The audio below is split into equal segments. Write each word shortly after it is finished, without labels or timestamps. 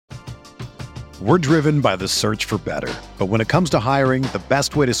We're driven by the search for better. But when it comes to hiring, the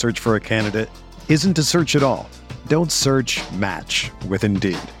best way to search for a candidate isn't to search at all. Don't search, match with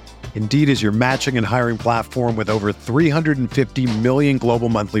Indeed. Indeed is your matching and hiring platform with over 350 million global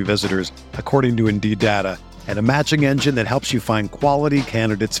monthly visitors, according to Indeed data, and a matching engine that helps you find quality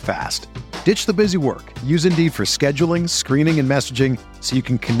candidates fast. Ditch the busy work. Use Indeed for scheduling, screening, and messaging so you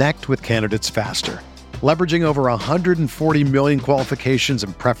can connect with candidates faster. Leveraging over 140 million qualifications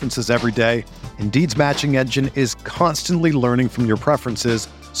and preferences every day, Indeed's matching engine is constantly learning from your preferences,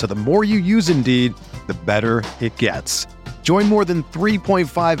 so the more you use Indeed, the better it gets. Join more than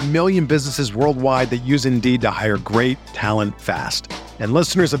 3.5 million businesses worldwide that use Indeed to hire great talent fast. And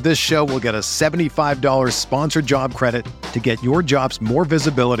listeners of this show will get a $75 sponsored job credit to get your jobs more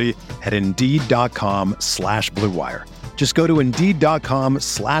visibility at Indeed.com/Blue Wire. Just go to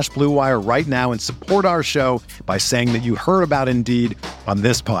Indeed.com/Blue Wire right now and support our show by saying that you heard about Indeed on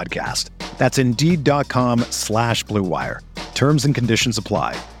this podcast. That's Indeed.com/Blue Wire. Terms and conditions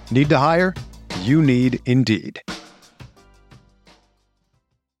apply. Need to hire? You need Indeed.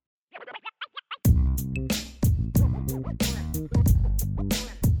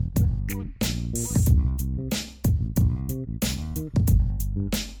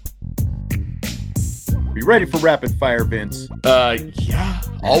 You ready for rapid fire, Vince? Yeah.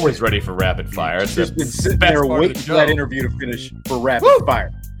 Always ready for rapid fire. It's just been sitting there waiting for that interview to finish for rapid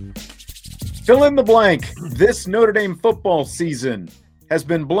fire. Fill in the blank. This Notre Dame football season has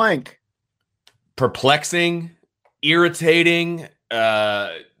been blank. Perplexing, irritating,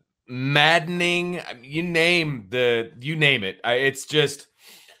 maddening. You name it. It's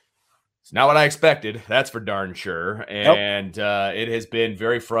not what I expected. That's for darn sure. And it has been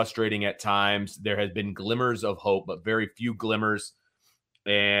very frustrating at times. There has been glimmers of hope, but very few glimmers.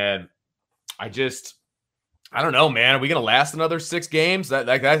 And I don't know, man. Are we going to last another 6 games?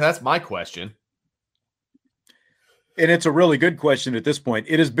 That's my question. And it's a really good question at this point.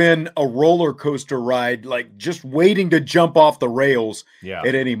 It has been a roller coaster ride, like just waiting to jump off the rails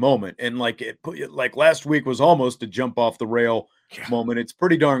at any moment. And like last week was almost a jump off the rail moment. It's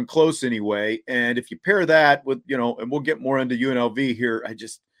pretty darn close anyway. And if you pair that with, and we'll get more into UNLV here,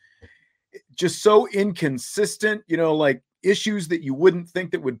 just so inconsistent, like issues that you wouldn't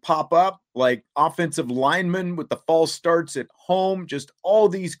think that would pop up, like offensive linemen with the false starts at home, just all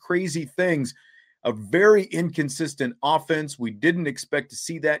these crazy things. A very inconsistent offense. We didn't expect to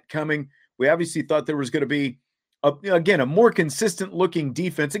see that coming. We obviously thought there was going to be, a more consistent looking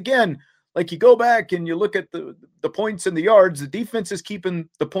defense. Again, like you go back and you look at the points and the yards, the defense is keeping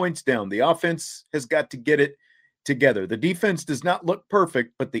the points down. The offense has got to get it together. The defense does not look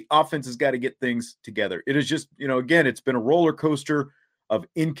perfect, but the offense has got to get things together. It is just, again, it's been a roller coaster of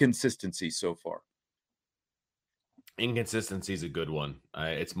inconsistency so far. Inconsistency is a good one.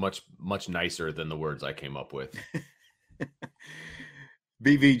 It's much, much nicer than the words I came up with.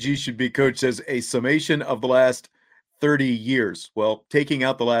 BVG should be, coach says, a summation of the last 30 years. Well, taking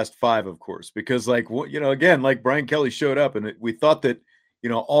out the last 5, of course, because again, like Brian Kelly showed up and we thought that,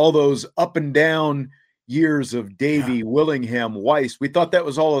 all those up and down years of Davey, Willingham, Weiss, we thought that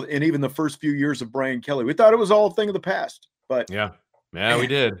was all, and even the first few years of Brian Kelly, we thought it was all a thing of the past, but yeah, we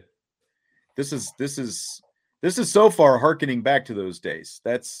did. This is so far hearkening back to those days.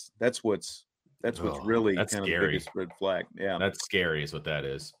 That's what's really that's kind scary. of the biggest red flag. Yeah. That's scary is what that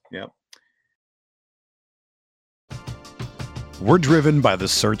is. Yeah. We're driven by the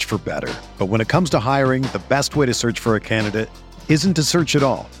search for better. But when it comes to hiring, the best way to search for a candidate isn't to search at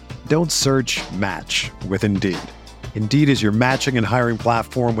all. Don't search, match with Indeed. Indeed is your matching and hiring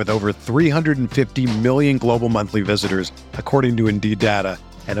platform with over 350 million global monthly visitors, according to Indeed data,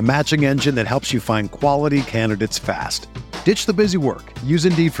 and a matching engine that helps you find quality candidates fast. Ditch the busy work. Use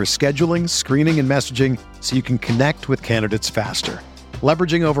Indeed for scheduling, screening, and messaging so you can connect with candidates faster.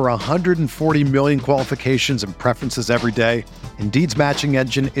 Leveraging over 140 million qualifications and preferences every day, Indeed's matching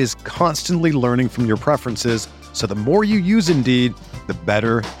engine is constantly learning from your preferences, so the more you use Indeed, the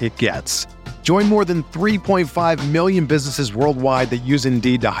better it gets. Join more than 3.5 million businesses worldwide that use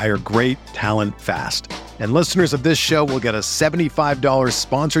Indeed to hire great talent fast. And listeners of this show will get a $75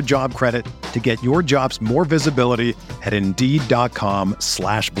 sponsored job credit to get your jobs more visibility at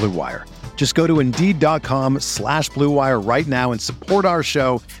Indeed.com/Blue Wire. Just go to Indeed.com/Blue Wire right now and support our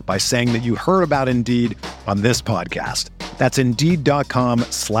show by saying that you heard about Indeed on this podcast. That's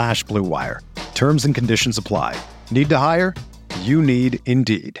Indeed.com/Blue Wire. Terms and conditions apply. Need to hire? You need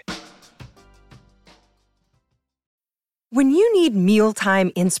Indeed. When you need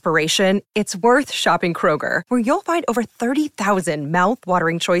mealtime inspiration, it's worth shopping Kroger, where you'll find over 30,000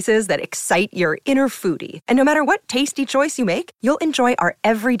 mouth-watering choices that excite your inner foodie. And no matter what tasty choice you make, you'll enjoy our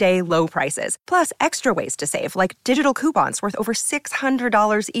everyday low prices, plus extra ways to save, like digital coupons worth over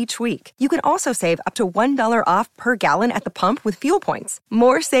 $600 each week. You can also save up to $1 off per gallon at the pump with fuel points.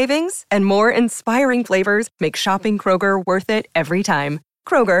 More savings and more inspiring flavors make shopping Kroger worth it every time.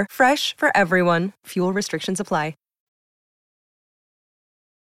 Kroger, fresh for everyone. Fuel restrictions apply.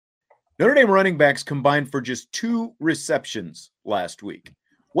 Notre Dame running backs combined for just 2 receptions last week.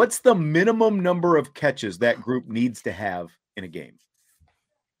 What's the minimum number of catches that group needs to have in a game?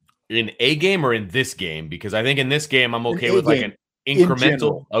 In a game or in this game? Because I think in this game, I'm okay with like an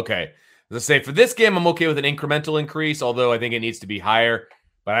incremental. Okay. Let's say for this game, I'm okay with an incremental increase, although I think it needs to be higher.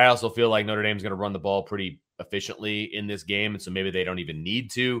 But I also feel like Notre Dame's going to run the ball pretty efficiently in this game, and so maybe they don't even need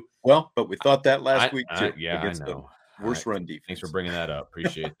to. Well, but we thought that last week too. Yeah, I know. Worst run defense. Thanks for bringing that up.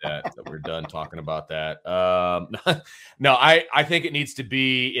 Appreciate that we're done talking about that. No, I think it needs to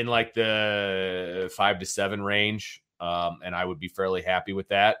be in like the 5 to 7 range, and I would be fairly happy with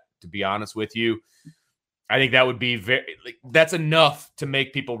that, to be honest with you. I think that would be that's enough to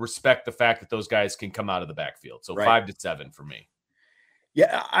make people respect the fact that those guys can come out of the backfield. So 5 to 7 for me.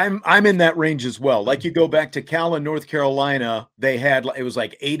 Yeah, I'm in that range as well. Like you go back to Cal and North Carolina, they had, it was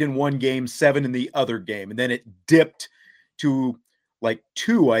like 8 in one game, 7 in the other game. And then it dipped to like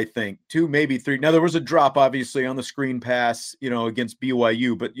 2, I think, 2, maybe 3. Now there was a drop obviously on the screen pass, against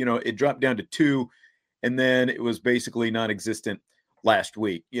BYU, but it dropped down to 2. And then it was basically non-existent last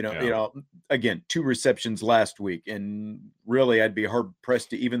week, again, 2 receptions last week. And really I'd be hard pressed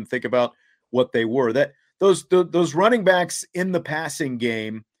to even think about what they were. Those running backs in the passing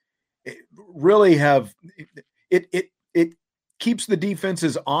game really have it keeps the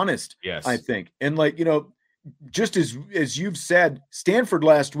defenses honest. Yes, I think. And just as you've said, Stanford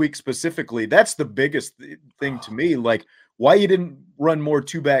last week specifically, that's the biggest thing to me. Like why you didn't run more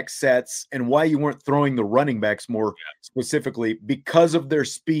 2-back sets and why you weren't throwing the running backs more specifically, because of their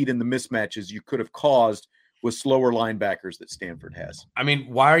speed and the mismatches you could have caused with slower linebackers that Stanford has. I mean,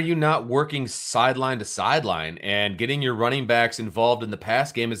 why are you not working sideline to sideline and getting your running backs involved in the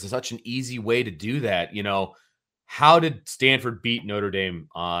pass game is such an easy way to do that. How did Stanford beat Notre Dame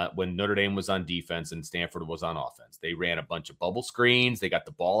when Notre Dame was on defense and Stanford was on offense? They ran a bunch of bubble screens. They got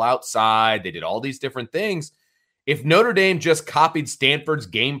the ball outside. They did all these different things. If Notre Dame just copied Stanford's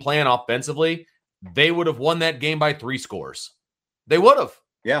game plan offensively, they would have won that game by 3 scores. They would have.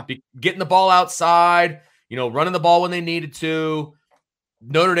 Yeah. Getting the ball outside, running the ball when they needed to.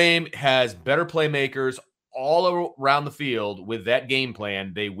 Notre Dame has better playmakers all around the field. With that game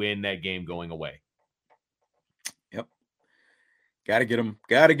plan, they win that game going away. Yep. Got to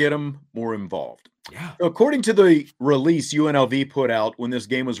get them more involved. Yeah. So according to the release UNLV put out when this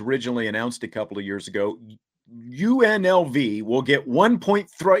game was originally announced a couple of years ago, UNLV will get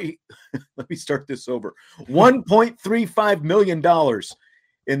 $1.3 let me start this over. $1.35 million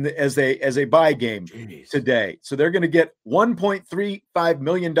as a buy game today. So they're going to get $1.35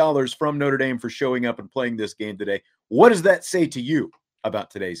 million from Notre Dame for showing up and playing this game today. What does that say to you about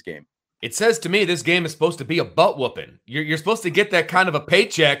today's game? It says to me this game is supposed to be a butt whooping. You're supposed to get that kind of a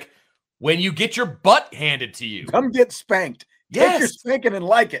paycheck when you get your butt handed to you. Come get spanked. Yes. Take your spanking and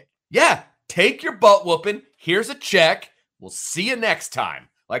like it. Yeah. Take your butt whooping. Here's a check. We'll see you next time.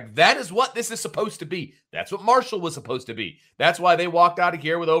 Like, that is what this is supposed to be. That's what Marshall was supposed to be. That's why they walked out of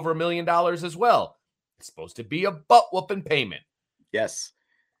here with over $1 million as well. It's supposed to be a butt-whooping payment. Yes.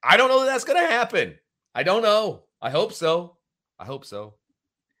 I don't know that that's going to happen. I don't know. I hope so.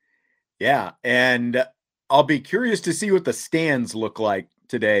 Yeah, and I'll be curious to see what the stands look like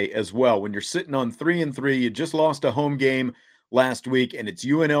today as well. When you're sitting on 3-3, you just lost a home game last week, and it's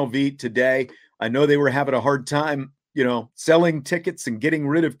UNLV today. I know they were having a hard time selling tickets and getting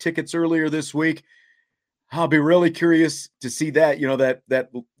rid of tickets earlier this week. I'll be really curious to see that.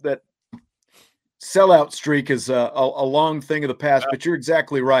 That sellout streak is a long thing of the past, but you're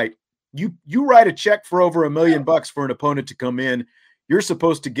exactly right. You write a check for over $1 million for an opponent to come in. You're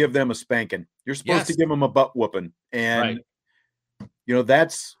supposed to give them a spanking. You're supposed to give them a butt whooping. And,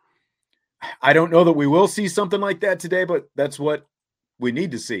 that's, I don't know that we will see something like that today, but that's what we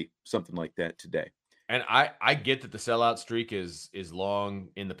need to see, something like that today. And I get that the sellout streak is long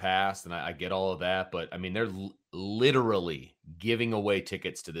in the past, and I get all of that. But, I mean, they're literally giving away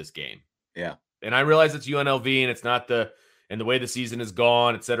tickets to this game. Yeah. And I realize it's UNLV, and it's not the way the season is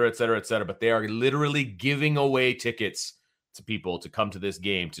gone, et cetera, et cetera, et cetera. But they are literally giving away tickets to people to come to this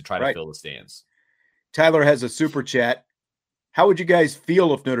game to try to fill the stands. Tyler has a super chat. How would you guys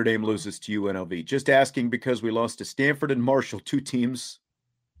feel if Notre Dame loses to UNLV? Just asking because we lost to Stanford and Marshall, 2 teams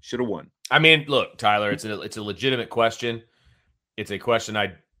should have won. I mean, look, Tyler, it's a legitimate question. It's a question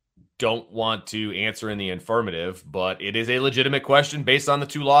I don't want to answer in the affirmative, but it is a legitimate question based on the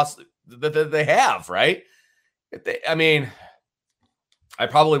 2 losses that they have, right? I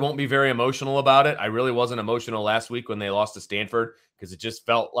probably won't be very emotional about it. I really wasn't emotional last week when they lost to Stanford because it just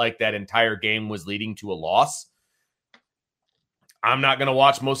felt like that entire game was leading to a loss. I'm not going to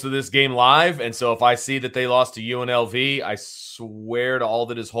watch most of this game live, and so if I see that they lost to UNLV, I swear to all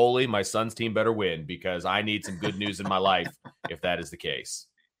that is holy, my son's team better win because I need some good news in my life if that is the case.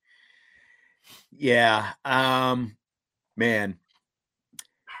 Yeah, man.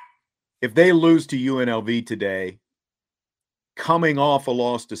 If they lose to UNLV today, coming off a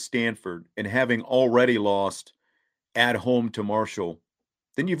loss to Stanford and having already lost at home to Marshall,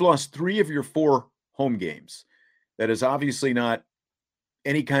 then you've lost 3 of your 4 home games. That is obviously not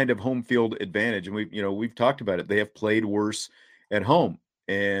any kind of home field advantage. And we've talked about it. They have played worse at home.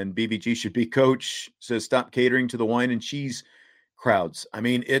 And BVG should be coach says stop catering to the wine and cheese crowds. I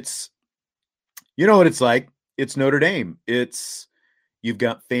mean, it's what it's like. It's Notre Dame. You've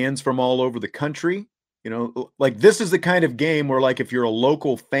got fans from all over the country. Like this is the kind of game where, like, if you're a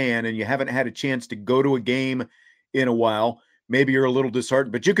local fan and you haven't had a chance to go to a game in a while, maybe you're a little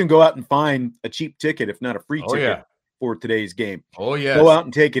disheartened, but you can go out and find a cheap ticket, if not a free ticket for today's game. Oh, yeah. Go out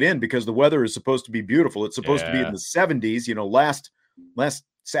and take it in because the weather is supposed to be beautiful. It's supposed to be in the 70s. Last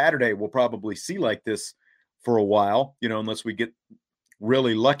Saturday, we'll probably see like this for a while, unless we get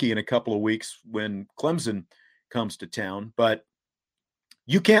really lucky in a couple of weeks when Clemson comes to town. But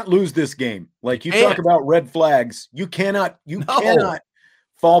you can't lose this game. Like you talk about red flags. You cannot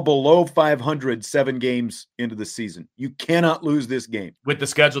fall below 500 7 games into the season. You cannot lose this game. With the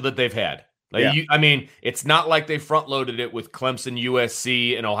schedule that they've had. It's not like they front loaded it with Clemson,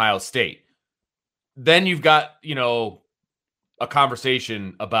 USC, and Ohio State. Then you've got, a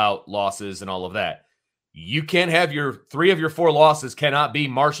conversation about losses and all of that. You can't have 3 of your 4 losses cannot be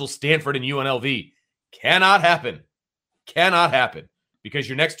Marshall, Stanford, and UNLV. Cannot happen. Cannot happen. Because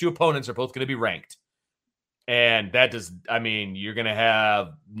your next 2 opponents are both going to be ranked. And you're going to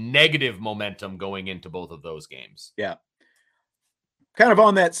have negative momentum going into both of those games. Yeah. Kind of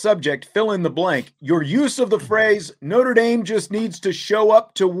on that subject, fill in the blank. Your use of the phrase, Notre Dame just needs to show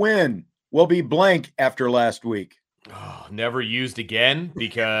up to win, will be blank after last week. Oh, never used again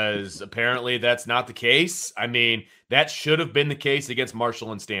because apparently that's not the case. That should have been the case against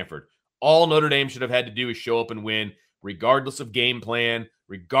Marshall and Stanford. All Notre Dame should have had to do is show up and win, regardless of game plan,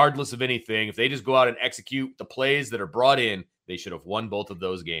 regardless of anything. If they just go out and execute the plays that are brought in, they should have won both of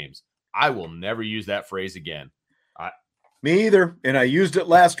those games. I will never use that phrase again. Me either. And I used it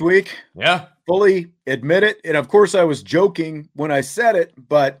last week. Yeah. Fully admit it. And of course I was joking when I said it,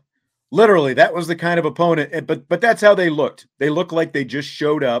 but literally that was the kind of opponent. But that's how they looked. They looked like they just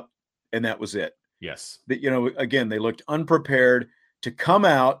showed up and that was it. Yes. Again, they looked unprepared to come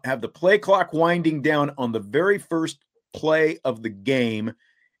out, have the play clock winding down on the very first play of the game,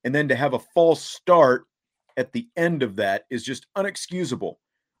 and then to have a false start at the end of that is just unexcusable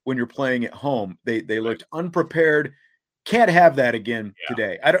when you're playing at home. They looked unprepared. Can't have that again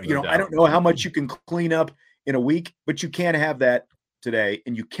today. I don't know how much you can clean up in a week, but you can't have that today,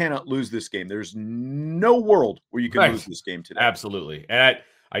 and you cannot lose this game. There's no world where you can lose this game today. Absolutely. And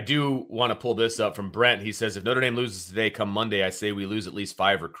I do want to pull this up from Brent. He says, if Notre Dame loses today, come Monday, I say we lose at least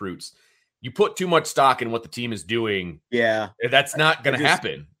 5 recruits. You put too much stock in what the team is doing. Yeah. That's not going to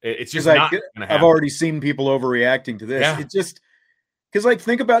happen. It's just not going to happen. I've already seen people overreacting to this. Yeah. Because,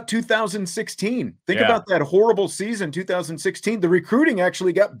 think about 2016. Think about that horrible season, 2016. The recruiting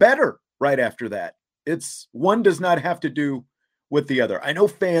actually got better right after that. One does not have to do with the other. I know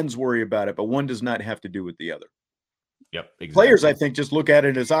fans worry about it, but one does not have to do with the other. Yep. Exactly. Players, I think, just look at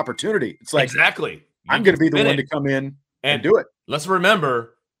it as opportunity. It's like, exactly. I'm going to be the one to come in and do it. Let's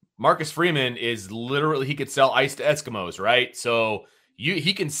remember, Marcus Freeman is literally, he could sell ice to Eskimos, right? So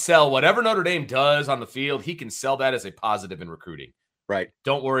he can sell whatever Notre Dame does on the field. He can sell that as a positive in recruiting. Right.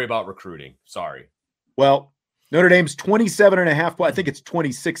 Don't worry about recruiting. Sorry. Well, Notre Dame's 27.5. I think it's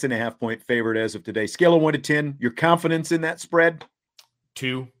 26.5 point favorite as of today. Scale of 1 to 10. Your confidence in that spread?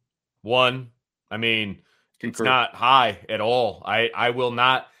 2, 1. It's not high at all. I will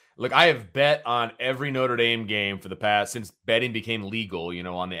not. Look, I have bet on every Notre Dame game for the past, since betting became legal,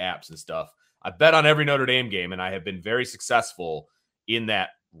 on the apps and stuff. I bet on every Notre Dame game, and I have been very successful in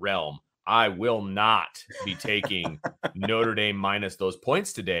that realm. I will not be taking Notre Dame minus those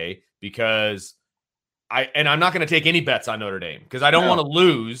points today because I'm not going to take any bets on Notre Dame because I don't want to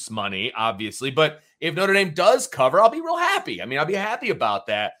lose money, obviously. But if Notre Dame does cover, I'll be real happy. I mean, I'll be happy about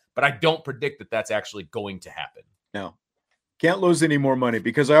that. But I don't predict that that's actually going to happen. No. Can't lose any more money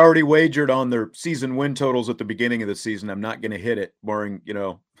because I already wagered on their season win totals at the beginning of the season. I'm not going to hit it, barring,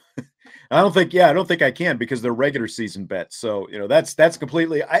 I don't think I can because they're regular season bets. So, that's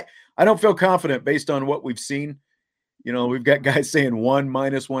completely, I don't feel confident based on what we've seen. We've got guys saying 1,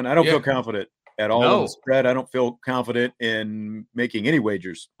 -1. I don't feel confident at all in the spread. I don't feel confident in making any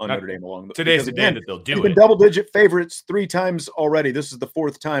wagers on Notre Dame along the today's the day that they'll do it. Been double-digit favorites 3 times already. This is the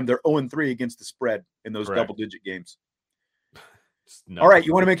 4th time they're 0-3 against the spread in those double-digit games. All right,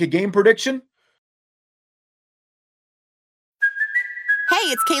 you want to make a game prediction? Hey,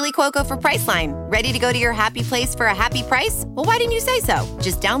 it's Kaylee Cuoco for Priceline. Ready to go to your happy place for a happy price? Well, why didn't you say so?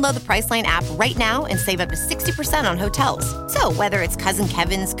 Just download the Priceline app right now and save up to 60% on hotels. So whether it's Cousin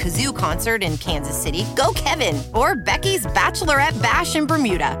Kevin's Kazoo Concert in Kansas City, go Kevin, or Becky's Bachelorette Bash in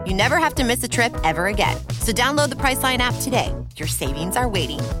Bermuda, you never have to miss a trip ever again. So download the Priceline app today. Your savings are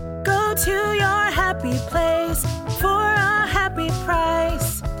waiting. Go to your happy place for a happy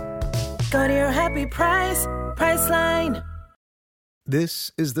price. Go to your happy price, Priceline.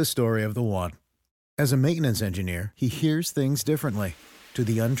 This is the story of the one. As a maintenance engineer, he hears things differently. To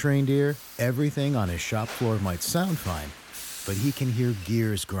the untrained ear, everything on his shop floor might sound fine, but he can hear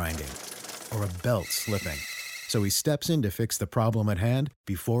gears grinding or a belt slipping. So he steps in to fix the problem at hand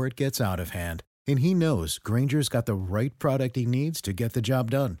before it gets out of hand. And he knows Grainger's got the right product he needs to get the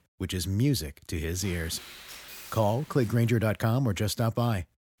job done, which is music to his ears. Call, click Grainger.com, or just stop by.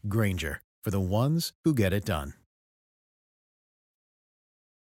 Grainger, for the ones who get it done.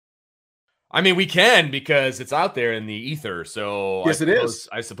 I mean, we can because it's out there in the ether. So yes, it is.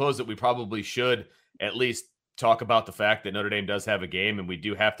 I suppose that we probably should at least talk about the fact that Notre Dame does have a game, and we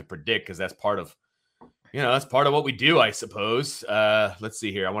do have to predict because that's part of, that's part of what we do, I suppose. Let's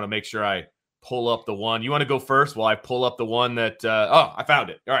see here. I want to make sure I pull up the one. You want to go first while I pull up the one that? I found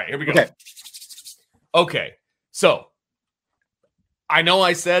it. All right, here we go. Okay. So I know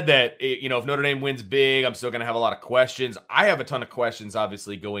I said that, if Notre Dame wins big, I'm still going to have a lot of questions. I have a ton of questions,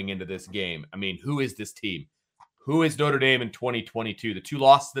 obviously, going into this game. I mean, who is this team? Who is Notre Dame in 2022? The 2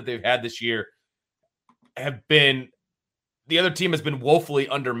 losses that they've had this year have been – the other team has been woefully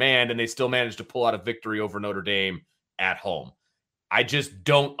undermanned, and they still managed to pull out a victory over Notre Dame at home. I just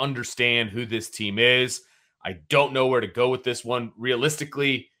don't understand who this team is. I don't know where to go with this one.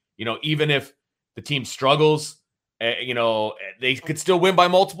 Realistically, even if the team struggles – they could still win by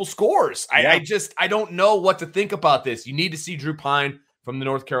multiple scores. I don't know what to think about this. You need to see Drew Pine from the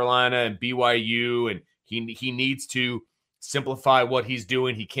North Carolina and BYU, and he needs to simplify what he's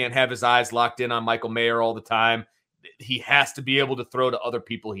doing. He can't have his eyes locked in on Michael Mayer all the time. He has to be able to throw to other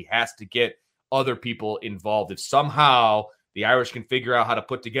people. He has to get other people involved. If somehow the Irish can figure out how to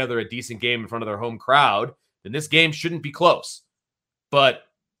put together a decent game in front of their home crowd, then this game shouldn't be close. But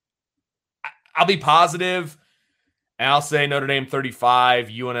I'll be positive. And I'll say Notre Dame 35,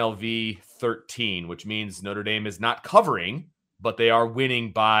 UNLV 13, which means Notre Dame is not covering, but they are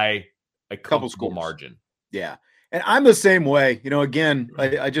winning by a couple margin. Yeah. And I'm the same way. Again,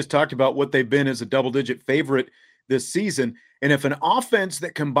 I just talked about what they've been as a double-digit favorite this season. And if an offense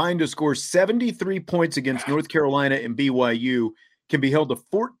that combined to score 73 points against North Carolina and BYU can be held to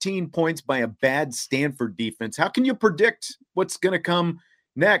 14 points by a bad Stanford defense, how can you predict what's going to come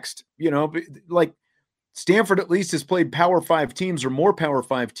next? Stanford at least has played Power 5 teams or more Power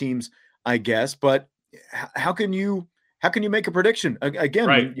 5 teams, I guess. But how can you make a prediction? Again,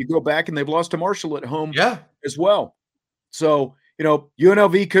 when you go back and they've lost to Marshall at home as well. So,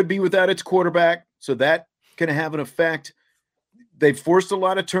 UNLV could be without its quarterback, so that can have an effect. They've forced a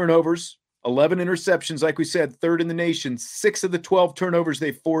lot of turnovers, 11 interceptions, like we said, 3rd in the nation. 6 of the 12 turnovers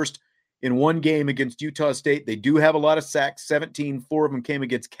they forced in one game against Utah State. They do have a lot of sacks, 17, 4 of them came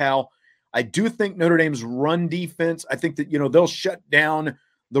against Cal. I do think Notre Dame's run defense, I think that, they'll shut down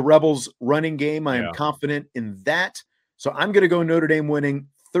the Rebels' running game. I am confident in that. So I'm going to go Notre Dame winning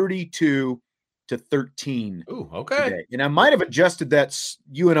 32-13. Ooh, okay. Today. And I might have adjusted that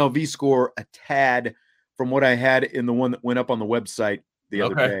UNLV score a tad from what I had in the one that went up on the website the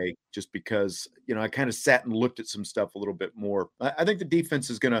other day, just because, I kind of sat and looked at some stuff a little bit more. I think the defense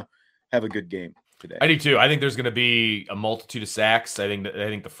is going to have a good game today. I do too. I think there's going to be a multitude of sacks. I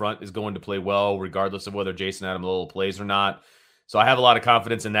think the front is going to play well, regardless of whether Jason Ademilola plays or not. So I have a lot of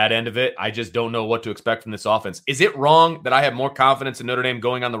confidence in that end of it. I just don't know what to expect from this offense. Is it wrong that I have more confidence in Notre Dame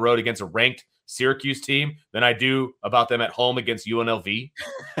going on the road against a ranked Syracuse team than I do about them at home against UNLV?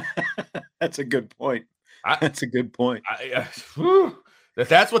 That's a good point. That's a good point.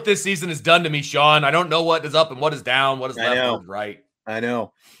 That's what this season has done to me, Sean. I don't know what is up and what is down, what is left, what is right. I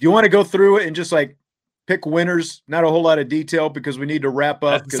know. Do you want to go through it and just like pick winners? Not a whole lot of detail because we need to wrap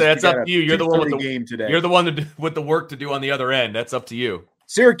up. That's up to you. You're the one with the game today. You're the one with the work to do on the other end. That's up to you.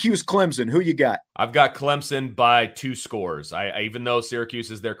 Syracuse, Clemson. Who you got? I've got Clemson by 2 scores. I even though Syracuse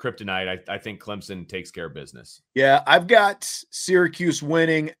is their kryptonite, I think Clemson takes care of business. Yeah, I've got Syracuse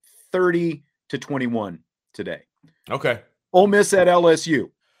winning 30-21 today. Okay. Ole Miss at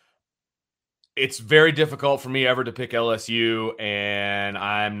LSU. It's very difficult for me ever to pick LSU, and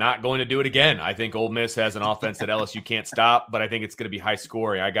I'm not going to do it again. I think Ole Miss has an offense that LSU can't stop, but I think it's going to be high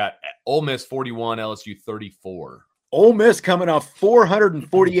scoring. I got Ole Miss 41, LSU 34. Ole Miss coming off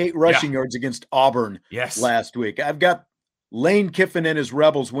 448 rushing yards against Auburn last week. I've got Lane Kiffin and his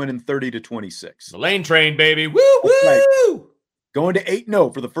Rebels winning 30-26. The Lane train, baby. Woo, woo! Right. Going to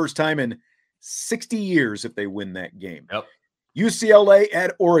 8-0 for the first time in 60 years if they win that game. Yep. UCLA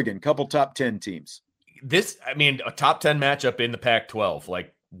at Oregon, couple top 10 teams. A top 10 matchup in the Pac-12.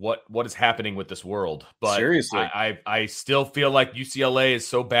 Like, what is happening with this world? But seriously, I still feel like UCLA is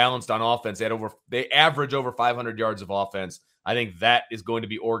so balanced on offense. They average over 500 yards of offense. I think that is going to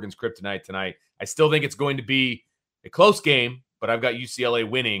be Oregon's kryptonite tonight. I still think it's going to be a close game, but I've got UCLA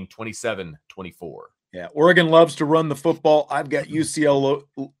winning 27-24. Yeah, Oregon loves to run the football. I've got UCLA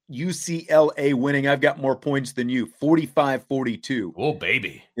winning. I've got more points than you. 45-42. Oh,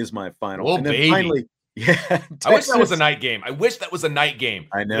 baby. Is my final. Oh, and then baby. Finally, I wish that was a night game. I wish that was a night game.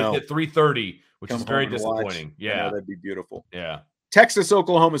 I know. At 3:30, which is very disappointing. Yeah. That'd be beautiful. Yeah. Texas,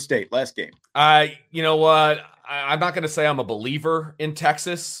 Oklahoma State, last game. You know what? I'm not going to say I'm a believer in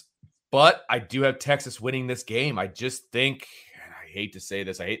Texas, but I do have Texas winning this game. I just think, and I hate to say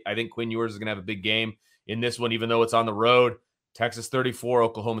this, I think Quinn Ewers is going to have a big game in this one, even though it's on the road. Texas 34,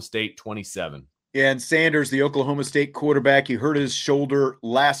 Oklahoma State 27. Yeah, and Sanders, the Oklahoma State quarterback, he hurt his shoulder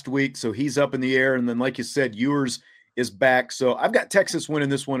last week, so he's up in the air. And then, like you said, Ewers is back. So I've got Texas winning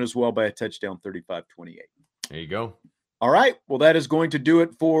this one as well by a touchdown, 35-28. There you go. All right. Well, that is going to do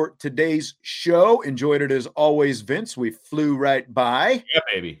it for today's show. Enjoyed it as always, Vince. We flew right by. Yeah,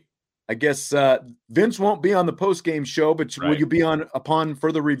 baby. I guess Vince won't be on the post-game show, but will you be on upon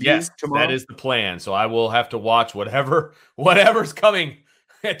further review tomorrow? That is the plan. So I will have to watch whatever's coming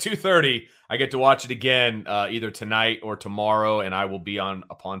at 2:30. I get to watch it again either tonight or tomorrow, and I will be on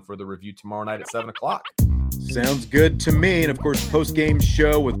upon further review tomorrow night at 7:00. Sounds good to me. And, of course, post-game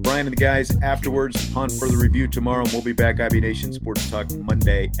show with Brian and the guys afterwards upon further review tomorrow. And we'll be back, IB Nation Sports Talk,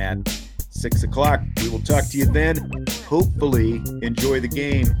 Monday at 6:00. We will talk to you then. Hopefully enjoy the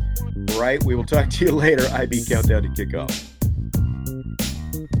game. All right, we will talk to you later. IB Countdown to Kickoff.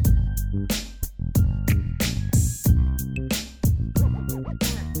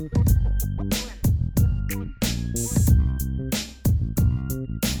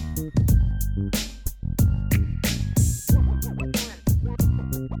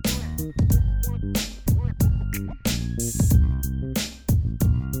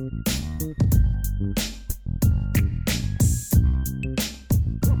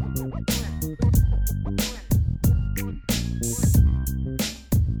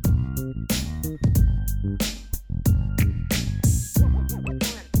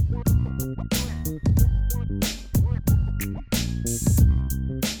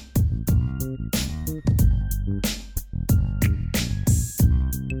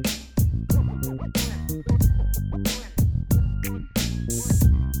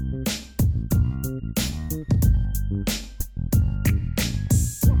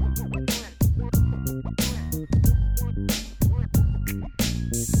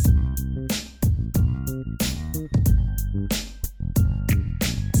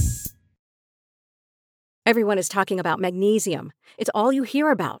 Everyone is talking about magnesium. It's all you hear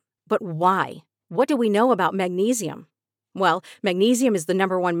about. But why? What do we know about magnesium? Well, magnesium is the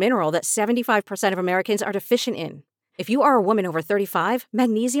 #1 mineral that 75% of Americans are deficient in. If you are a woman over 35,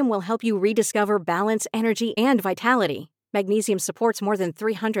 magnesium will help you rediscover balance, energy, and vitality. Magnesium supports more than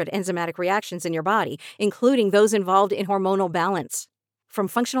 300 enzymatic reactions in your body, including those involved in hormonal balance. From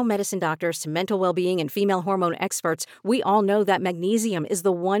functional medicine doctors to mental well-being and female hormone experts, we all know that magnesium is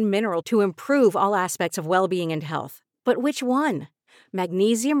the one mineral to improve all aspects of well-being and health. But which one?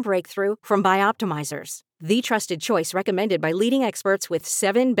 Magnesium Breakthrough from Bioptimizers, the trusted choice recommended by leading experts with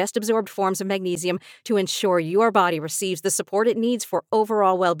 7 best-absorbed forms of magnesium to ensure your body receives the support it needs for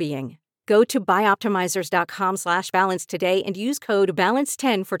overall well-being. Go to bioptimizers.com/balance today and use code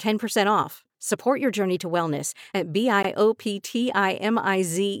BALANCE10 for 10% off. Support your journey to wellness at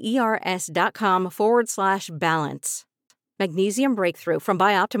bioptimizers.com/balance. Magnesium Breakthrough from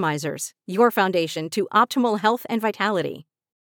Bioptimizers, your foundation to optimal health and vitality.